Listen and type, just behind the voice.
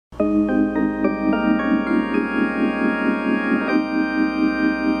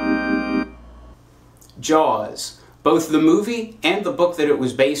Jaws, both the movie and the book that it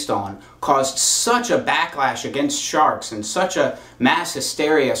was based on, caused such a backlash against sharks and such a mass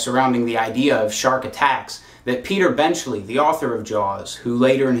hysteria surrounding the idea of shark attacks that Peter Benchley, the author of Jaws, who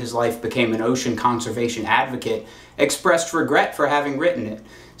later in his life became an ocean conservation advocate, expressed regret for having written it,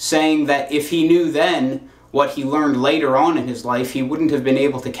 saying that if he knew then what he learned later on in his life, he wouldn't have been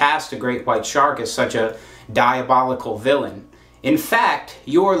able to cast a great white shark as such a diabolical villain. In fact,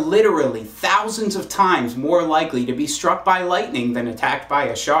 you're literally thousands of times more likely to be struck by lightning than attacked by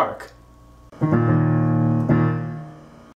a shark.